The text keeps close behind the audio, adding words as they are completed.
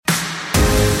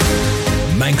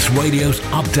Manx Radio's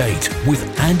Update with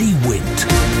Andy Wint.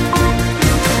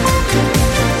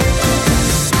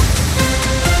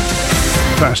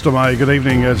 Fastamai, good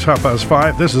evening. It's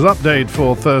 5:30. This is Update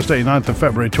for Thursday, 9th of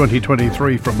February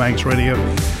 2023 from Manx Radio.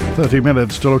 30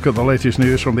 minutes to look at the latest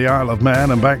news from the Isle of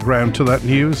Man and background to that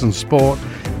news and sport,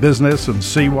 business and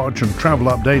Sea-Watch and travel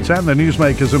updates and the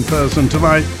newsmakers in person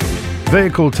tonight.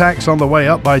 Vehicle tax on the way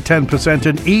up by 10%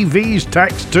 and EVs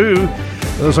tax too.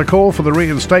 There's a call for the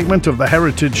reinstatement of the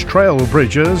Heritage Trail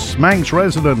bridges. Manx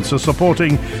residents are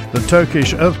supporting the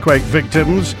Turkish earthquake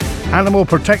victims. Animal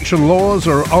protection laws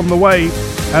are on the way.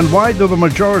 And why do the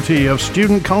majority of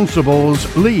student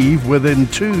constables leave within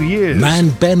 2 years? Man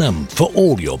Benham for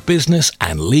all your business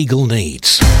and legal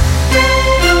needs.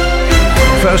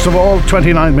 First of all,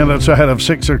 29 minutes ahead of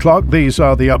 6 o'clock, these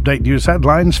are the Update News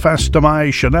headlines.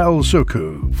 Fastamai Chanel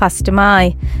Suku.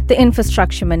 Fastamai. The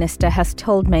Infrastructure Minister has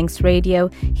told Manx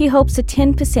Radio he hopes a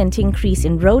 10% increase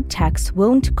in road tax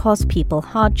won't cause people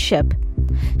hardship.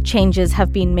 Changes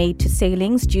have been made to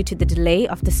sailings due to the delay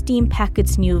of the steam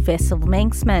packet's new vessel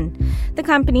Manxman. The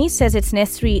company says it's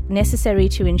necessary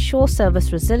to ensure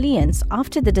service resilience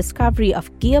after the discovery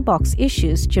of gearbox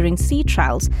issues during sea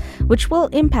trials, which will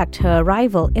impact her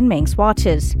arrival in Manx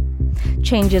waters.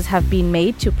 Changes have been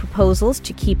made to proposals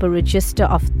to keep a register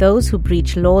of those who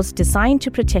breach laws designed to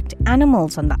protect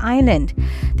animals on the island.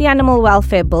 The Animal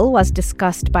Welfare Bill was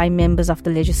discussed by members of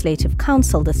the Legislative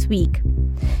Council this week.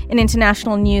 In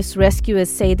international news, rescuers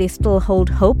say they still hold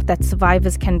hope that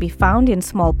survivors can be found in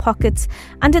small pockets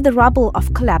under the rubble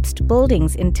of collapsed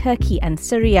buildings in Turkey and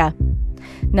Syria.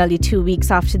 Nearly 2 weeks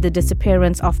after the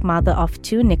disappearance of mother of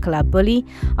two, Nicola Bully,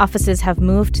 officers have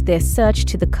moved their search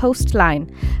to the coastline.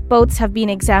 Boats have been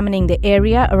examining the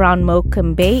area around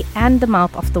Morecambe Bay and the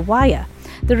mouth of the Wyre,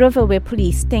 the river where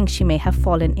police think she may have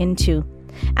fallen into.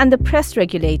 And the press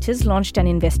regulators launched an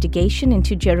investigation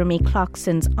into Jeremy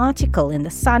Clarkson's article in The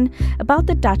Sun about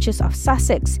the Duchess of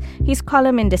Sussex. His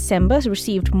column in December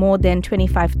received more than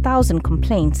 25,000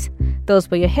 complaints.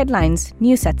 Those were your headlines.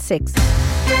 News at 6.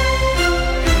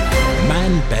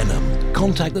 Man Benham.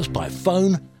 Contact us by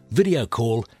phone, video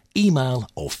call, email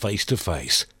or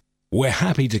face-to-face. We're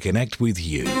happy to connect with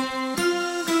you.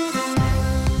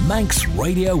 Manx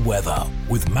Radio Weather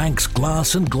with Manx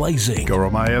Glass and Glazing.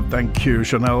 Goromaya, thank you.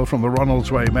 Chanel from the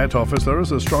Ronaldsway Met Office. There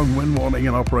is a strong wind warning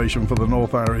in operation for the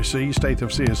North Irish Sea. State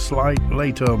of sea is slight,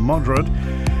 later moderate.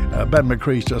 Ben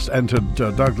McCree's just entered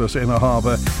Douglas Inner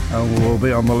Harbour and will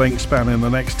be on the link span in the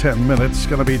next 10 minutes. It's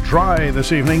going to be dry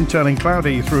this evening, turning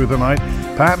cloudy through the night.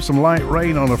 Perhaps some light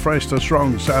rain on a fresh to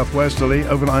strong southwesterly.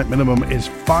 Overnight minimum is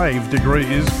 5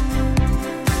 degrees.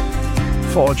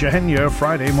 For Jehenya,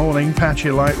 Friday morning,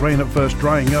 patchy light rain at first,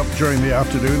 drying up during the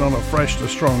afternoon on a fresh to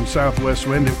strong southwest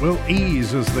wind. It will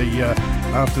ease as the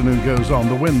afternoon goes on,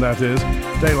 the wind that is.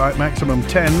 Daylight maximum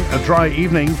 10, a dry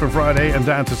evening for Friday and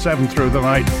down to 7 through the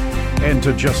night.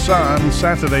 Into Jasan,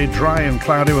 Saturday, dry and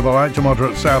cloudy with a light to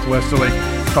moderate southwesterly.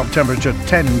 Top temperature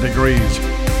 10 degrees.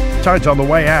 Tides on the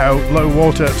way out, low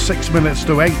water 6 minutes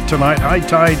to 8 tonight. High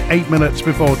tide 8 minutes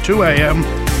before 2 a.m.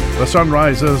 The sun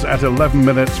rises at 11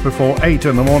 minutes before 8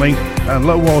 in the morning and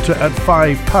low water at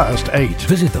 5 past 8.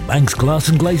 Visit the Manx Glass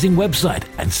and Glazing website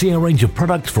and see a range of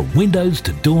products from windows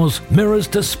to doors, mirrors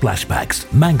to splashbacks.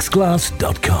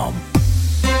 manxglass.com.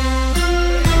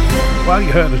 Well,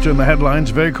 you heard it in the headlines.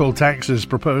 Vehicle tax is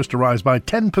proposed to rise by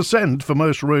 10% for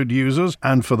most road users,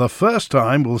 and for the first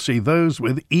time we'll see those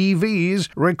with EVs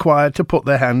required to put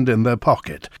their hand in their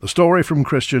pocket. The story from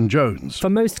Christian Jones.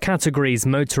 For most categories,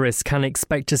 motorists can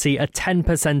expect to see a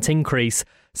 10% increase.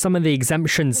 Some of the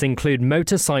exemptions include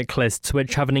motorcyclists,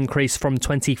 which have an increase from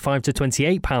 £25 to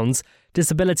 £28.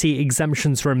 Disability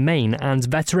exemptions remain, and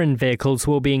veteran vehicles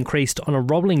will be increased on a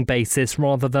rolling basis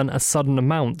rather than a sudden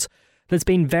amount. There's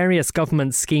been various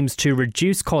government schemes to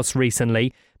reduce costs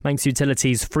recently. Manx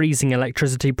Utilities freezing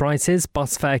electricity prices,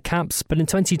 bus fare caps, but in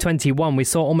 2021 we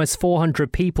saw almost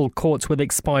 400 people caught with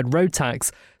expired road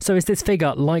tax. So is this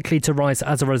figure likely to rise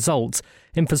as a result?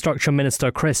 Infrastructure Minister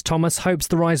Chris Thomas hopes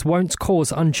the rise won't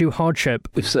cause undue hardship.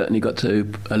 We've certainly got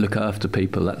to look after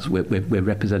people. We're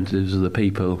representatives of the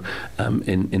people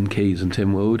in Keys and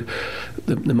Tynwald.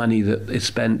 The money that is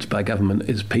spent by government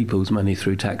is people's money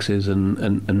through taxes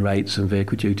and rates and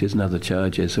vehicle duties and other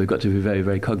charges. So we've got to be very,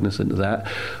 very cognizant of that.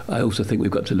 I also think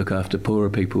we've got to look after poorer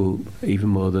people even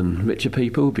more than richer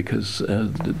people because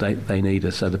they need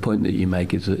us. So the point that you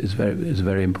make is a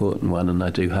very important one, and I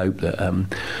do hope that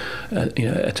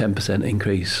a 10%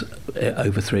 increase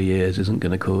over 3 years isn't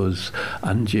going to cause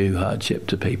undue hardship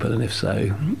to people, and if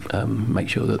so, make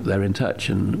sure that they're in touch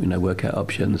and work out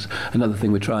options. Another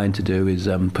thing we're trying to do is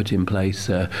put in place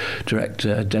direct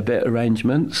debit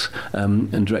arrangements,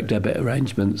 and direct debit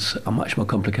arrangements are much more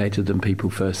complicated than people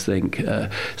first think,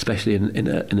 especially in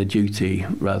a duty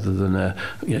rather than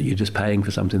you're just paying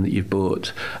for something that you've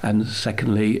bought. And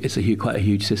secondly, it's quite a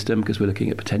huge system, because we're looking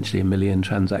at potentially 1 million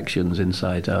transactions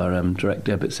inside our direct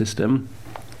debit system.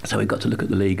 So we've got to look at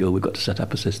the legal. We've got to set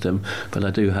up a system, but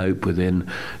I do hope within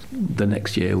the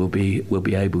next year we'll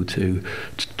be able to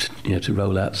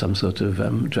roll out some sort of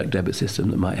direct debit system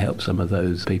that might help some of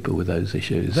those people with those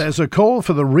issues. There's a call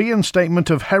for the reinstatement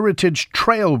of heritage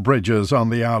trail bridges on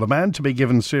the Isle of Man to be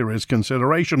given serious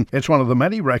consideration. It's one of the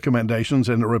many recommendations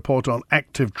in a report on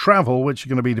active travel, which is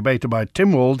going to be debated by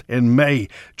Tynwald in May.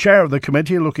 Chair of the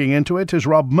committee looking into it is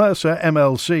Rob Mercer,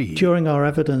 MLC. During our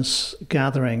evidence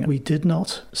gathering, we did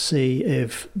not see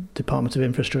if Department of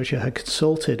Infrastructure had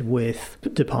consulted with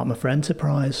Department for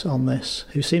Enterprise on this,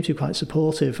 who seem to be quite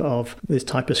supportive of this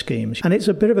type of schemes. And it's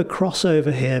a bit of a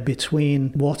crossover here between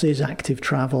what is active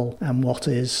travel and what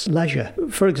is leisure.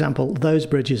 For example, those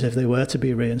bridges, if they were to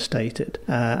be reinstated,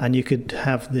 and you could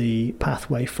have the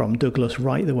pathway from Douglas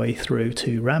right the way through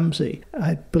to Ramsey,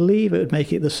 I believe it would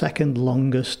make it the second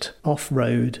longest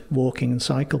off-road walking and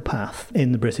cycle path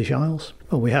in the British Isles.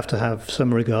 Well, we have to have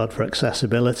some regard for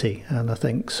accessibility, and I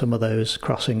think some of those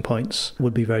crossing points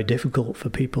would be very difficult for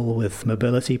people with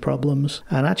mobility problems.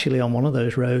 And actually on one of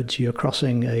those roads you're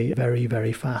crossing a very,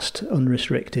 very fast,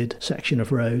 unrestricted section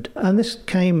of road. And this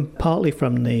came partly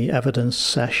from the evidence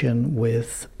session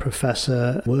with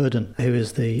Professor Worden, who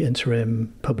is the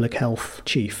interim public health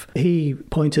chief. He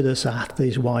pointed us at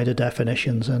these wider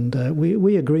definitions, and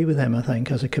we agree with him, I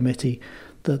think, as a committee,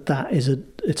 that is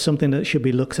it's something that should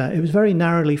be looked at. It was very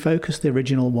narrowly focused, the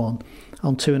original one,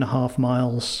 on 2.5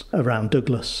 miles around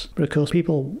Douglas. But of course,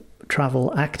 people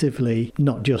travel actively,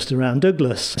 not just around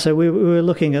Douglas. So we were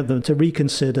looking at them to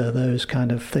reconsider those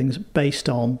kind of things based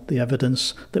on the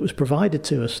evidence that was provided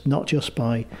to us, not just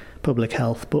by public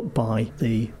health, but by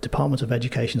the Department of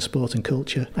Education, Sport and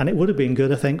Culture. And it would have been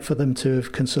good, I think, for them to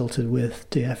have consulted with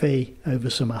DFE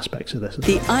over some aspects of this.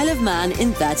 The Isle of Man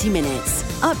in 30 minutes.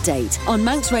 Update on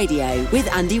Manx Radio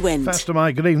with Andy Wint. Faster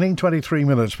Mike, good evening. 23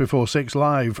 minutes before 6,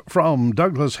 live from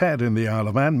Douglas Head in the Isle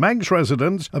of Man. Manx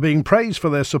residents are being praised for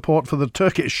their support for the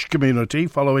Turkish community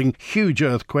following huge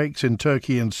earthquakes in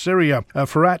Turkey and Syria.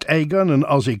 Farhat Agun, an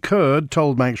Aussie Kurd,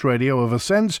 told Manx Radio of a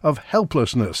sense of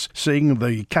helplessness seeing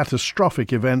the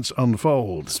catastrophic events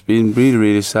unfold. It's been really,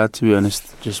 really sad, to be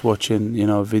honest, just watching,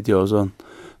 videos on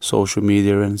social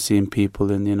media and seeing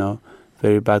people in,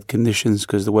 very bad conditions,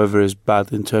 because the weather is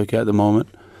bad in Turkey at the moment.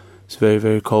 It's very,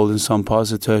 very cold in some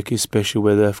parts of Turkey, especially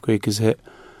where the earthquake has hit.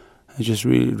 It's just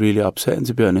really, really upsetting,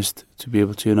 to be honest, to be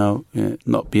able to,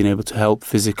 not being able to help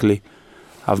physically.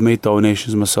 I've made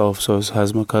donations myself, so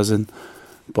has my cousin.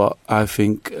 But I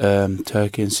think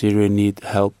Turkey and Syria need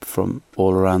help from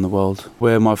all around the world.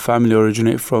 Where my family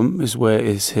originated from is where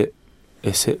it's hit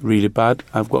really bad.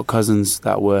 I've got cousins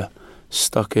that were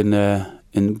stuck in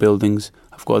buildings.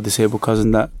 I've got a disabled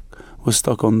cousin that was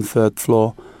stuck on the 3rd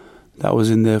floor. That was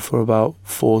in there for about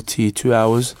 42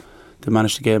 hours. They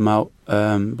managed to get him out,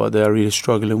 but they are really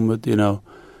struggling with,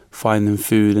 finding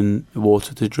food and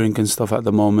water to drink and stuff at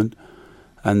the moment.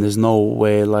 And there's no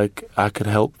way I could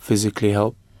physically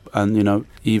help, and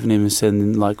even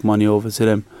sending money over to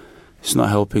them, it's not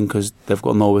helping because they've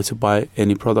got nowhere to buy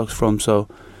any products from. So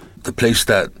the place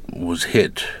that was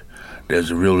hit, there's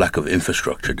a real lack of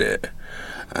infrastructure there,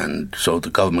 and so the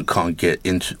government can't get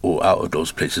into or out of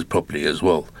those places properly as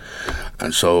well.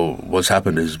 And so what's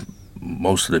happened is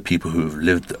most of the people who've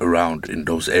lived around in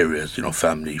those areas,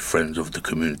 family, friends of the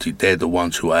community, they're the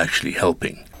ones who are actually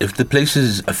helping. If the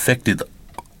places affected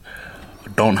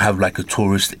don't have a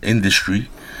tourist industry,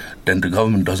 then the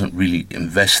government doesn't really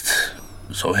invest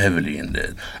so heavily in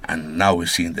there. And now we're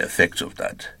seeing the effects of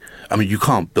that. I mean, you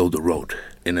can't build a road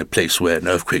in a place where an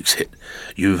earthquake's hit.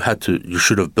 You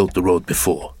should have built the road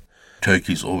before.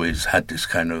 Turkey's always had this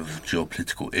kind of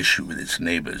geopolitical issue with its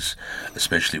neighbours,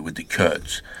 especially with the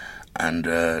Kurds. And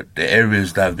the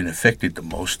areas that have been affected the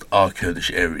most are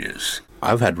Kurdish areas.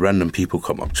 I've had random people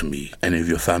come up to me. Any of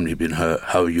your family been hurt?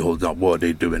 How are you holding up? What are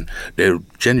they doing? They're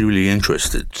genuinely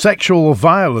interested. Sexual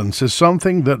violence is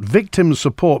something that Victim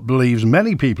Support believes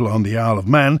many people on the Isle of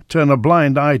Man turn a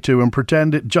blind eye to and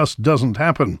pretend it just doesn't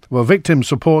happen. Well, Victim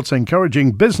Support's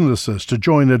encouraging businesses to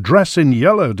join a Dress in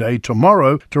Yellow Day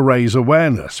tomorrow to raise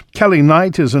awareness. Kelly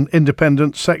Knight is an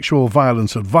independent sexual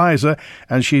violence advisor,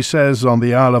 and she says on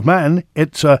the Isle of Man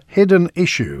it's a hidden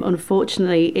issue.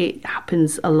 Unfortunately, it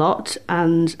happens a lot,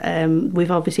 and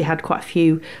we've obviously had quite a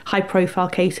few high-profile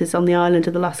cases on the island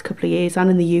in the last couple of years and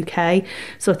in the UK.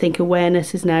 So I think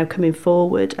awareness is now coming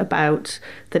forward about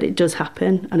that it does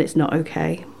happen and it's not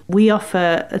okay. We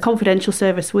offer a confidential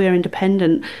service. We're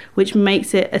independent, which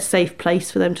makes it a safe place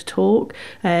for them to talk.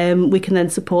 We can then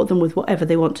support them with whatever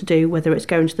they want to do, whether it's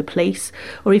going to the police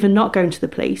or even not going to the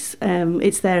police.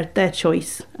 It's their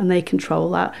choice and they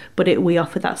control that. But we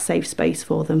offer that safe space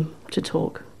for them to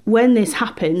talk. When this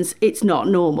happens, it's not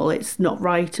normal, it's not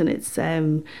right, and it's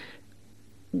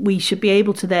we should be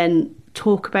able to then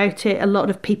talk about it. A lot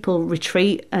of people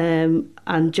retreat and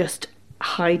just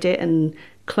hide it and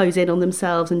close in on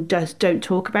themselves and just don't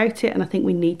talk about it, and I think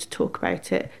we need to talk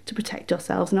about it to protect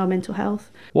ourselves and our mental health.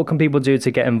 What can people do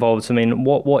to get involved? I mean,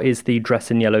 what is the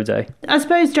Dress in Yellow Day? I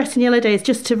suppose Dress in Yellow Day is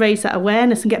just to raise that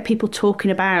awareness and get people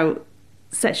talking about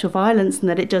sexual violence and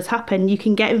that it does happen. You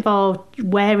can get involved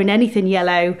wearing anything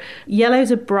yellow. Yellow's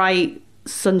a bright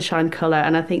sunshine colour,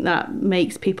 and I think that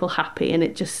makes people happy, and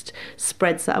it just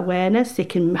spreads that awareness. You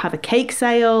can have a cake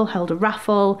sale, hold a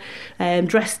raffle,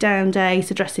 dress down day,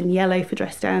 so dress in yellow for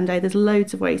dress down day. There's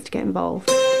loads of ways to get involved.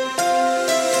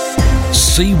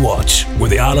 Sea Watch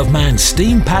with the Isle of Man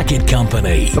Steam Packet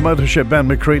Company. The motorship Ben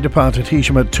McCree departed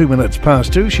Heysham at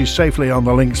 2:02. She's safely on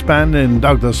the link span in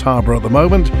Douglas Harbour at the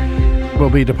moment. Will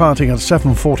be departing at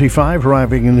 7:45,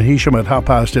 arriving in Heysham at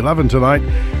 11:30 tonight.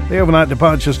 The overnight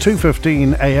departure's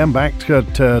 2:15 a.m. back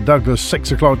at Douglas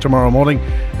 6 o'clock tomorrow morning,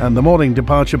 and the morning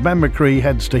departure Ben McCree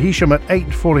heads to Heysham at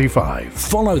 8:45.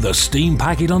 Follow the Steam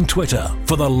Packet on Twitter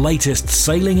for the latest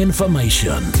sailing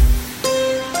information.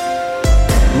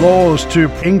 Laws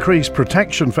to increase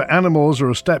protection for animals are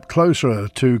a step closer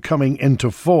to coming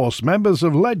into force. Members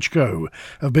of LegCo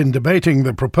have been debating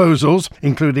the proposals,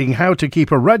 including how to keep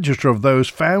a register of those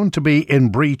found to be in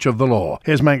breach of the law.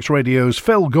 Here's Manx Radio's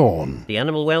Phil Gaughan. The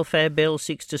Animal Welfare Bill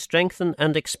seeks to strengthen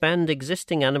and expand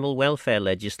existing animal welfare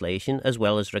legislation, as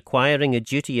well as requiring a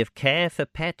duty of care for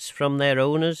pets from their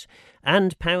owners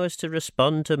and powers to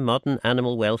respond to modern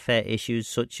animal welfare issues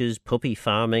such as puppy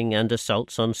farming and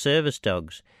assaults on service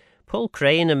dogs. Paul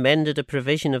Crane amended a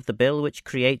provision of the bill which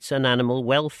creates an animal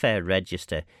welfare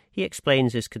register. He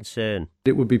explains his concern.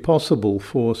 It would be possible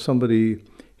for somebody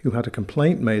who had a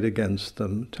complaint made against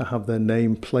them to have their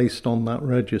name placed on that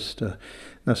register.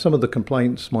 Now, some of the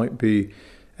complaints might be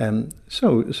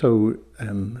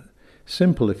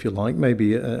simple, if you like,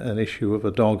 maybe an issue of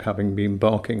a dog having been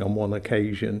barking on one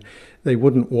occasion. They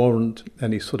wouldn't warrant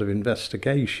any sort of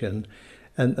investigation,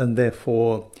 and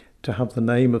therefore to have the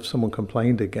name of someone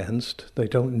complained against, they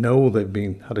don't know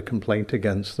they've had a complaint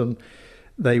against them.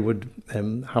 They would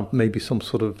have maybe some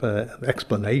sort of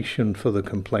explanation for the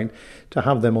complaint. To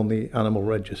have them on the animal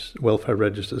welfare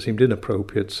register seemed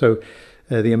inappropriate. So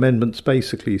the amendments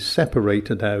basically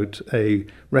separated out a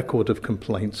record of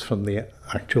complaints from the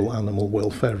actual animal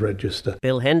welfare register.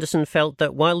 Bill Henderson felt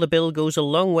that while the bill goes a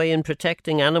long way in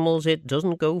protecting animals, it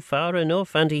doesn't go far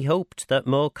enough, and he hoped that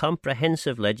more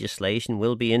comprehensive legislation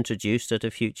will be introduced at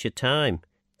a future time.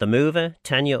 The mover,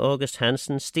 Tanya August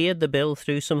Hansen, steered the bill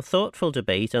through some thoughtful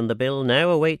debate, and the bill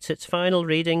now awaits its final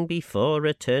reading before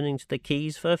returning to the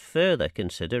Keys for further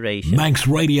consideration. Manx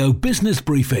Radio Business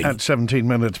Briefing. At 17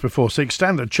 minutes before 6,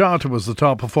 Standard Chartered was the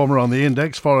top performer on the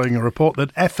index following a report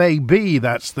that FAB,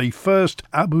 that's the First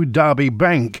Abu Dhabi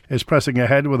Bank, is pressing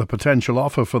ahead with a potential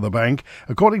offer for the bank.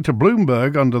 According to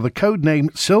Bloomberg, under the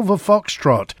codename Silver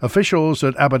Foxtrot, officials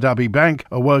at Abu Dhabi Bank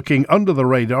are working under the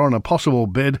radar on a possible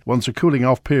bid once a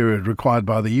cooling-off period required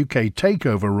by the UK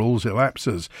takeover rules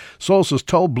elapses. Sources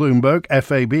told Bloomberg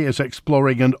FAB is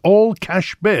exploring an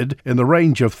all-cash bid in the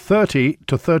range of $30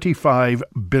 to $35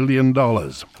 billion.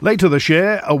 Later this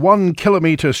year, a 1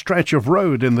 kilometre stretch of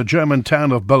road in the German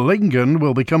town of Berlingen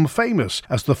will become famous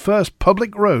as the first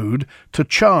public road to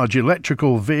charge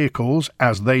electrical vehicles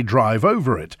as they drive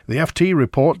over it. The FT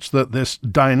reports that this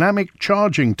dynamic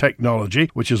charging technology,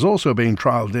 which is also being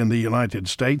trialled in the United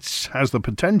States, has the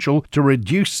potential to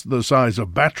reduce reduce the size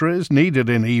of batteries needed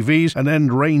in EVs and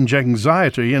end range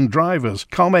anxiety in drivers.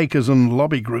 Carmakers and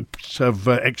lobby groups have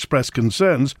expressed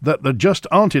concerns that there just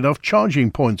aren't enough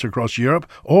charging points across Europe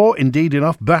or indeed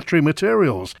enough battery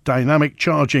materials. Dynamic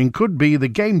charging could be the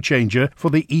game changer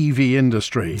for the EV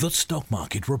industry. The Stock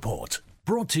Market Report.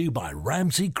 Brought to you by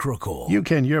Ramsey Crookall.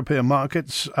 UK and European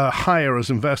markets are higher as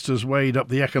investors weighed up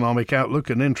the economic outlook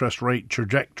and interest rate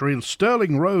trajectory.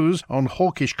 Sterling rose on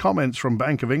hawkish comments from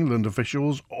Bank of England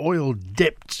officials. Oil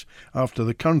dipped after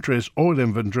the country's oil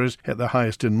inventories hit their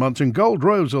highest in months. And gold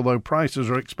rose, although prices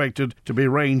are expected to be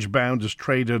range-bound as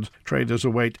traders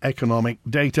await economic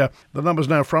data. The numbers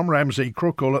now from Ramsey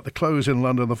Crookall at the close in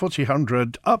London. The FTSE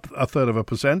 100 up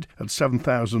 0.33% at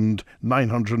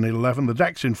 7,911. The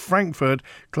DAX in Frankfurt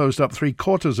closed up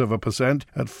 0.75%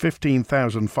 at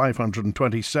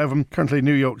 15,527. Currently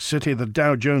New York City, the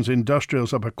Dow Jones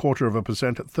Industrials up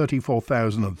 0.25% at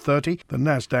 34,030. The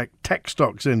Nasdaq Tech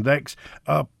Stocks Index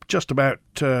up just about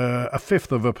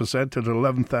 0.5% at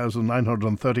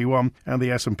 11,931, and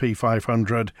the S&P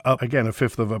 500 up again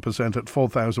 0.5% at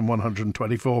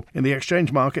 4,124. In the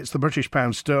exchange markets, the British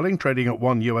pound sterling trading at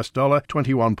 $1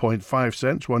 21.5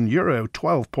 cents, €1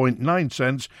 12.9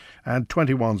 cents, and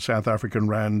 21 South African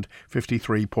rand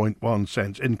 53.1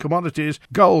 cents. In commodities,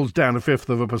 gold down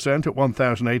 0.5% at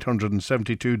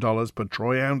 $1,872 per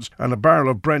troy ounce, and a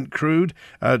barrel of Brent crude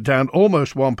down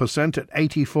almost 1% at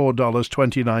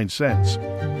 $84.29.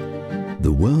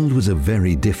 The world was a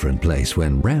very different place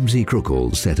when Ramsey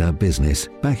Crookall set up business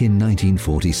back in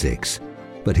 1946.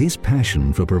 But his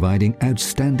passion for providing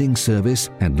outstanding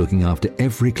service and looking after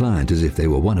every client as if they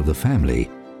were one of the family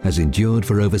has endured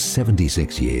for over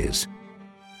 76 years.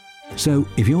 So,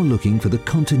 if you're looking for the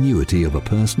continuity of a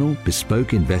personal,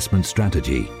 bespoke investment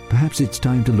strategy, perhaps it's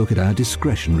time to look at our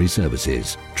discretionary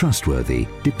services. Trustworthy,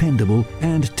 dependable,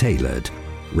 and tailored.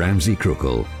 Ramsey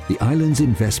Crookall, the island's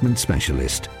investment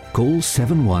specialist. Call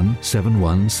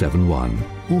 717171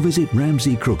 or visit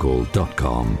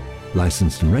ramseycrookall.com.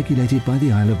 Licensed and regulated by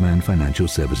the Isle of Man Financial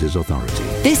Services Authority.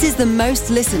 This is the most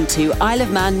listened to Isle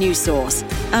of Man news source,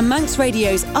 and Manx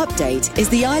Radio's Update is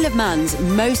the Isle of Man's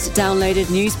most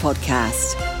downloaded news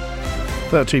podcast.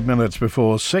 13 minutes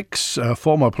before 6, a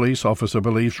former police officer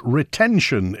believes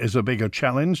retention is a bigger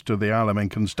challenge to the Isle of Man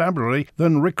Constabulary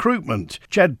than recruitment.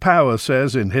 Jed Power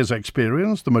says in his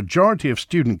experience, the majority of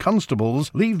student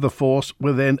constables leave the force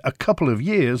within a couple of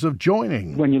years of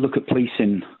joining. When you look at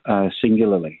policing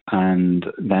singularly, and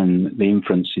then the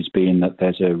inference is being that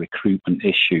there's a recruitment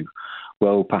issue,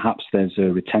 well, perhaps there's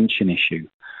a retention issue.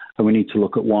 And we need to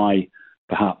look at why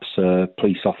perhaps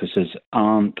police officers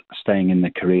aren't staying in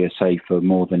their career, say, for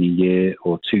more than a year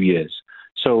or 2 years.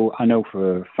 So I know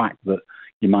for a fact that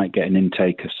you might get an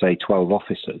intake of, say, 12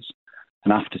 officers,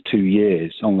 and after 2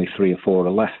 years, only 3 or 4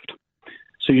 are left.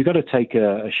 So you've got to take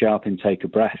a sharp intake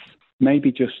of breath. Maybe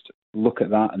just look at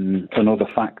that and other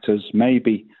factors.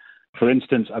 Maybe, for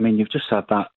instance, I mean, you've just had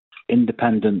that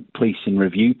independent policing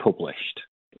review published,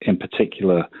 in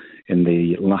particular in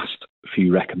the last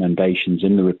few recommendations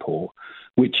in the report,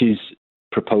 which is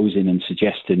proposing and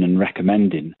suggesting and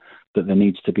recommending that there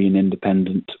needs to be an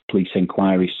independent police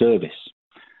inquiry service.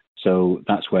 So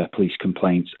that's where police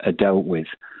complaints are dealt with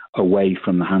away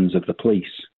from the hands of the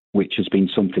police, which has been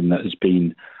something that has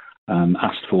been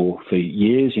asked for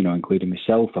years, including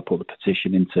myself. I put the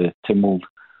petition into Tynwald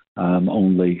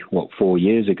only, 4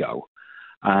 years ago.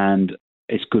 And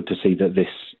it's good to see that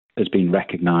this has been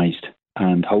recognised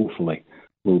and hopefully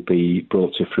will be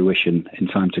brought to fruition in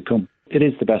time to come. It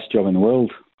is the best job in the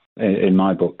world, in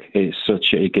my book. It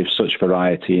gives such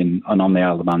variety, and on the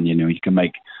Isle of Man, you can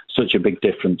make such a big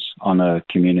difference on a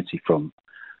community front.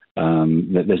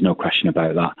 There's no question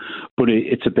about that. But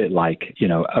it's a bit like,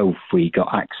 if we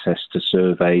got access to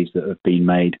surveys that have been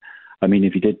made. I mean,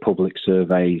 if you did public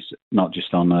surveys, not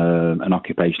just on an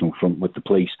occupational front with the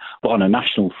police, but on a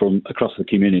national front across the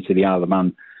community, the Isle of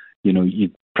Man,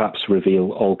 you'd perhaps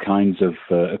reveal all kinds of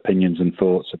opinions and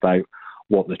thoughts about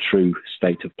what the true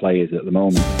state of play is at the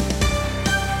moment.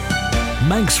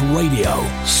 Manx Radio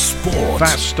Sport.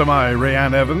 Fastamai,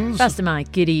 Rhiann Evans.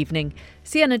 Fastamai, good evening.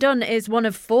 Sienna Dunn is one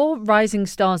of 4 rising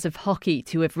stars of hockey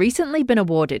to have recently been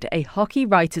awarded a Hockey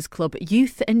Writers Club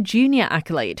Youth and Junior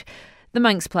accolade. The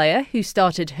Manx player, who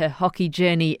started her hockey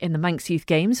journey in the Manx Youth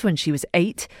Games when she was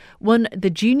 8, won the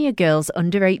Junior Girls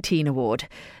Under 18 award.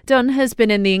 Dunn has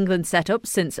been in the England setup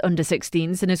since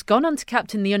under-16s and has gone on to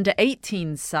captain the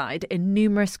under-18s side in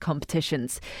numerous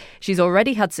competitions. She's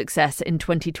already had success in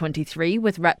 2023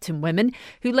 with Repton Women,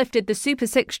 who lifted the Super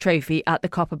 6 trophy at the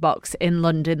Copper Box in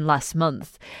London last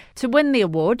month. To win the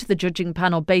award, the judging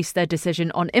panel based their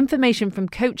decision on information from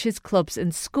coaches, clubs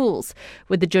and schools,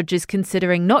 with the judges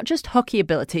considering not just hockey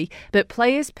ability, but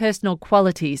players' personal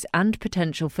qualities and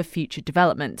potential for future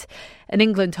development. An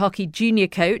England hockey junior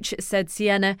coach said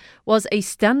Sienna was a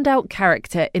standout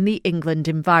character in the England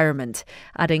environment,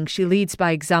 adding she leads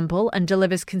by example and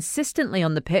delivers consistently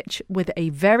on the pitch with a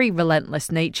very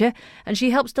relentless nature, and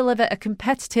she helps deliver a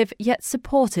competitive yet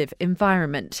supportive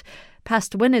environment.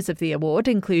 Past winners of the award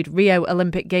include Rio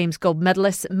Olympic Games gold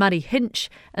medalists Maddie Hinch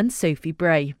and Sophie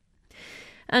Bray.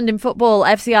 And in football,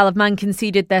 FC Isle of Man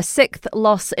conceded their 6th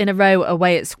loss in a row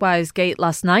away at Squires Gate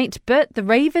last night, but the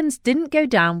Ravens didn't go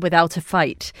down without a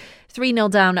fight.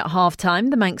 3-0 down at half-time,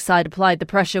 the Manx side applied the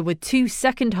pressure with 2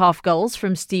 second-half goals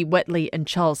from Steve Whitley and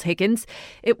Charles Higgins.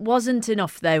 It wasn't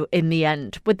enough, though, in the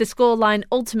end, with the scoreline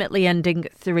ultimately ending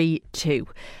 3-2.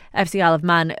 FC Isle of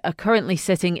Man are currently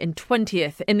sitting in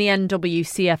 20th in the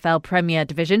NWCFL Premier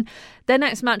Division. Their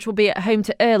next match will be at home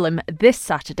to Earlham this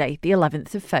Saturday, the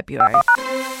 11th of February.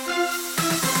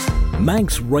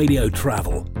 Manx Radio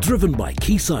Travel, driven by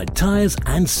Quayside Tyres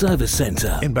and Service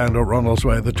Centre. Inbound at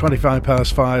Ronaldsway, the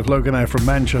 5:25 Loganair from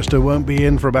Manchester won't be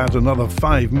in for about another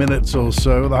 5 minutes or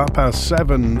so. The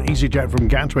 7:30 EasyJet from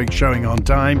Gatwick showing on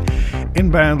time.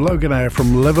 Inbound Loganair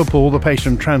from Liverpool, the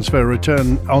patient transfer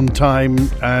return on time.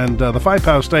 And the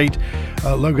 8:05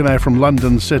 Loganair from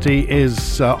London City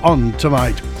is on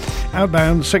tonight.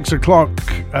 Outbound 6 o'clock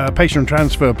patient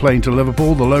transfer plane to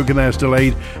Liverpool. The Loganair's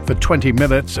delayed for 20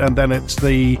 minutes, and then it's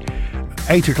the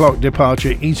 8 o'clock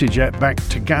departure EasyJet back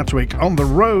to Gatwick. On the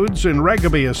roads in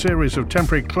Reggaby, a series of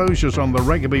temporary closures on the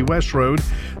Reggaby West Road.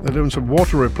 They're doing some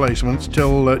water replacements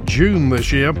till June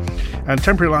this year, and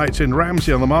temporary lights in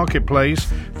Ramsey on the marketplace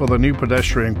for the new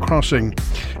pedestrian crossing.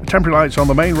 Temporary lights on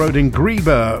the main road in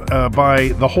Greba by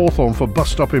the Hawthorn for bus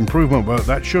stop improvement work.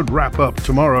 That should wrap up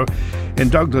tomorrow. In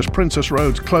Douglas, Princess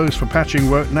Road's closed for patching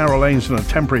work. Narrow lanes and a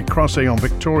temporary crossing on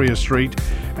Victoria Street.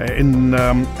 In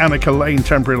Annika Lane,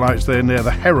 temporary lights there near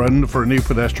the Heron for a new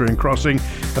pedestrian crossing.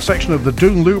 A section of the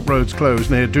Doon Loop Road's closed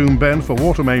near Doon Bend for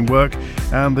water main work.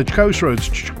 And the Coast Road's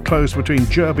closed between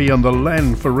Jerby and the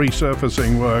Len for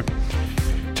resurfacing work.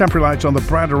 Temporary lights on the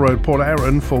Bradder Road, Port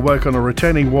Erin for work on a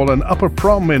retaining wall, and Upper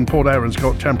Prom in Port Erin's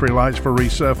got temporary lights for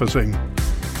resurfacing.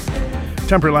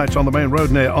 Temporary lights on the main road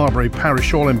near Arbury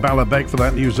Parish Hall in Ballabeck for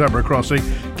that new zebra crossing.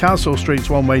 Castle Street's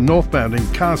one-way northbound in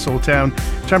Castletown.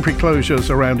 Temporary closures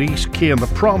around East Quay and the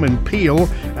Prom in Peel.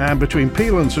 And between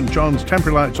Peel and St John's,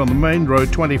 temporary lights on the main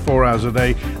road 24 hours a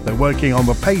day. They're working on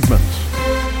the pavements.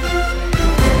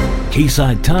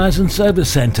 Quayside Tyres and Service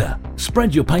Centre.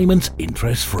 Spread your payments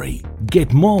interest-free.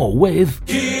 Get more with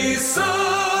Quayside.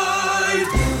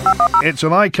 It's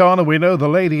an icon, and we know the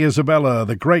Lady Isabella,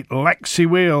 the great Laxey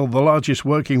wheel, the largest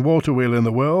working water wheel in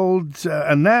the world.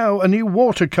 And now a new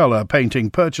watercolour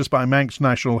painting purchased by Manx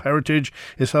National Heritage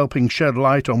is helping shed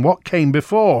light on what came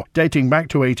before. Dating back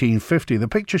to 1850, the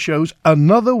picture shows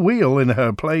another wheel in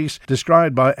her place,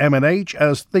 described by M&H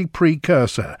as the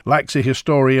precursor. Laxey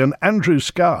historian Andrew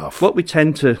Scarf. What we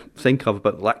tend to think of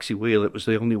about the Laxey wheel, it was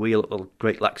the only wheel at the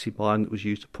Great Laxey mine that was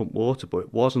used to pump water, but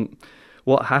it wasn't.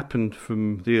 What happened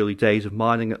from the early days of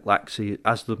mining at Laxey,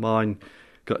 as the mine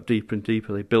got deeper and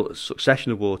deeper, they built a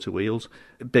succession of water wheels,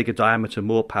 bigger diameter,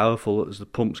 more powerful as the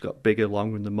pumps got bigger,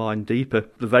 longer in the mine, deeper.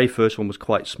 The very first one was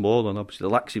quite small, and obviously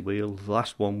the Laxey wheel, the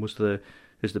last one,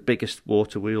 is the biggest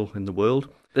water wheel in the world.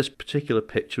 This particular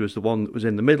picture is the one that was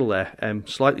in the middle there,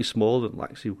 slightly smaller than the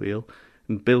Laxey wheel,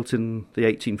 and built in the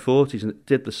 1840s, and it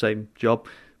did the same job,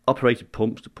 operated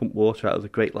pumps to pump water out of the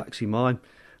Great Laxey mine.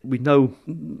 We know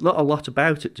not a lot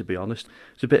about it, to be honest.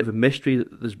 It's a bit of a mystery.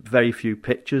 There's very few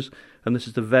pictures, and this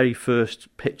is the very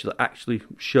first picture that actually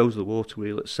shows the water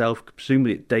wheel itself.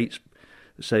 Presumably it dates,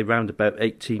 say, around about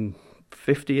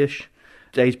 1850-ish,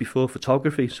 days before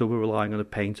photography, so we're relying on a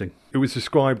painting. It was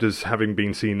described as having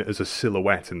been seen as a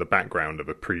silhouette in the background of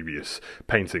a previous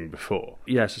painting before.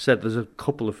 Yes, I said there's a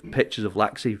couple of pictures of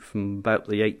Laxey from about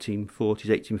the 1840s,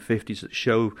 1850s that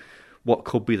show what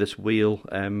could be this wheel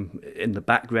in the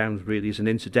background, really, as an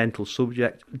incidental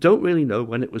subject. Don't really know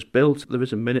when it was built. There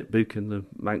is a minute book in the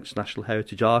Manx National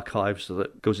Heritage Archives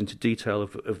that goes into detail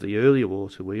of the earlier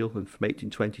water wheel and from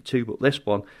 1822, but this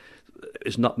one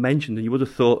is not mentioned. And you would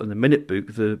have thought in the minute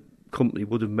book the company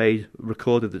would have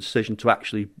recorded the decision to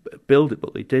actually build it,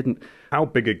 but they didn't. How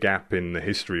big a gap in the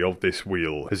history of this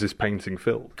wheel has this painting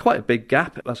filled? Quite a big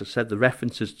gap. As I said, the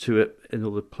references to it in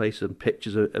other places and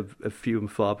pictures are few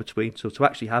and far between. So to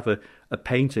actually have a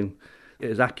painting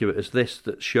as accurate as this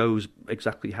that shows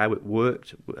exactly how it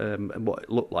worked and what it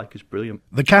looked like is brilliant.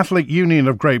 The Catholic Union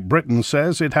of Great Britain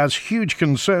says it has huge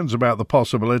concerns about the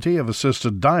possibility of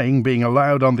assisted dying being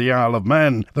allowed on the Isle of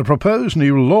Man. The proposed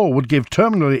new law would give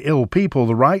terminally ill people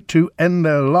the right to end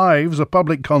their lives. A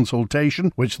public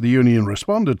consultation, which the union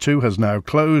responded to, has now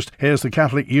closed. Here's the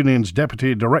Catholic Union's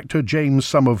Deputy Director, James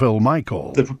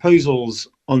Somerville-Michael. The proposals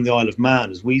on the Isle of Man,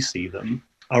 as we see them,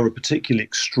 are a particularly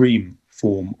extreme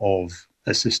form of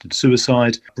assisted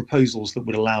suicide, proposals that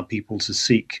would allow people to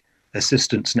seek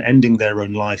assistance in ending their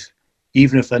own life,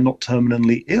 even if they're not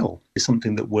terminally ill, is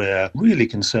something that we're really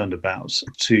concerned about.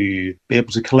 To be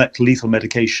able to collect lethal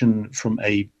medication from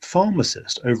a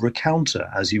pharmacist over a counter,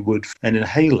 as you would an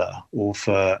inhaler or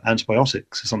for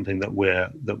antibiotics, is something that we're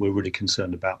really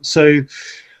concerned about. So,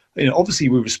 obviously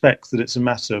we respect that it's a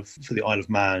matter for the Isle of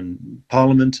Man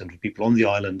Parliament and for people on the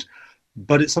island,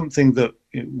 but it's something that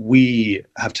we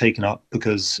have taken up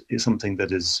because it's something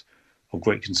that is of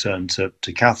great concern to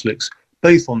Catholics,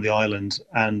 both on the island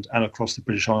and across the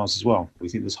British Isles as well. We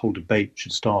think this whole debate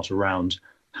should start around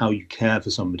how you care for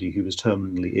somebody who is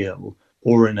terminally ill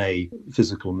or in a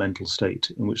physical, mental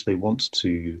state in which they want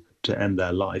to end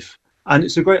their life. And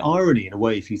it's a great irony in a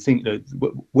way, if you think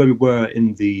where we were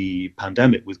in the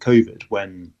pandemic with COVID,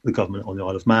 when the government on the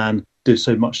Isle of Man did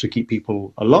so much to keep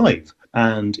people alive.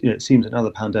 And it seems that now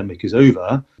the pandemic is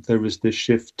over, there is this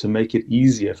shift to make it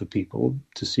easier for people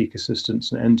to seek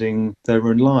assistance in ending their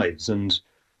own lives. And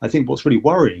I think what's really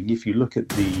worrying, if you look at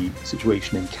the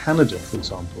situation in Canada, for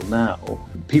example, now,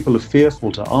 people are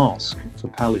fearful to ask for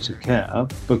palliative care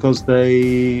because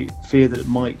they fear that it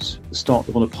might start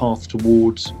them on a path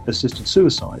towards assisted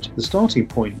suicide. The starting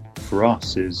point for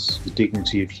us is the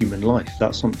dignity of human life.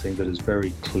 That's something that is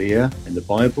very clear in the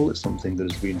Bible. It's something that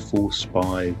is reinforced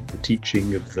by the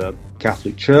teaching of the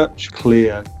Catholic Church,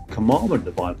 clear commandment in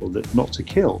the Bible that not to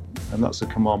kill, and that's a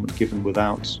commandment given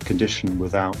without condition,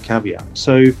 without caveat.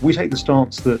 So we take the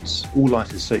stance that all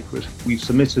life is sacred. We've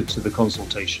submitted to the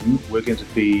consultation. We're going to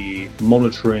be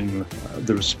monitoring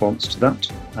the response to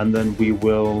that, and then we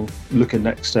will look at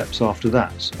next steps after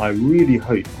that. I really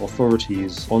hope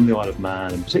authorities on the Isle of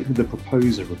Man, and particularly the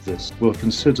proposer of this, will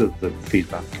consider the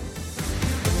feedback.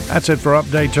 That's it for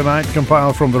Update Tonight,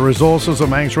 compiled from the resources of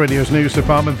Manx Radio's news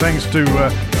department. Thanks to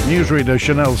newsreader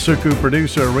Chanel Suku,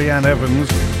 producer Rhiann Evans.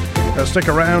 Stick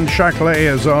around, Shackley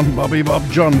is on, Bobby Bob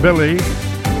John Billy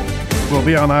will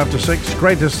be on after 6.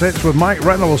 Greatest hits with Mike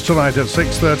Reynolds tonight at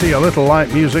 6:30. A little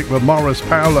light music with Morris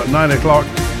Powell at 9 o'clock.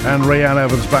 And Rhiann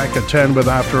Evans back at 10 with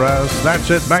After Hours. That's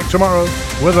it, back tomorrow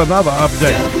with another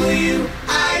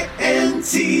update.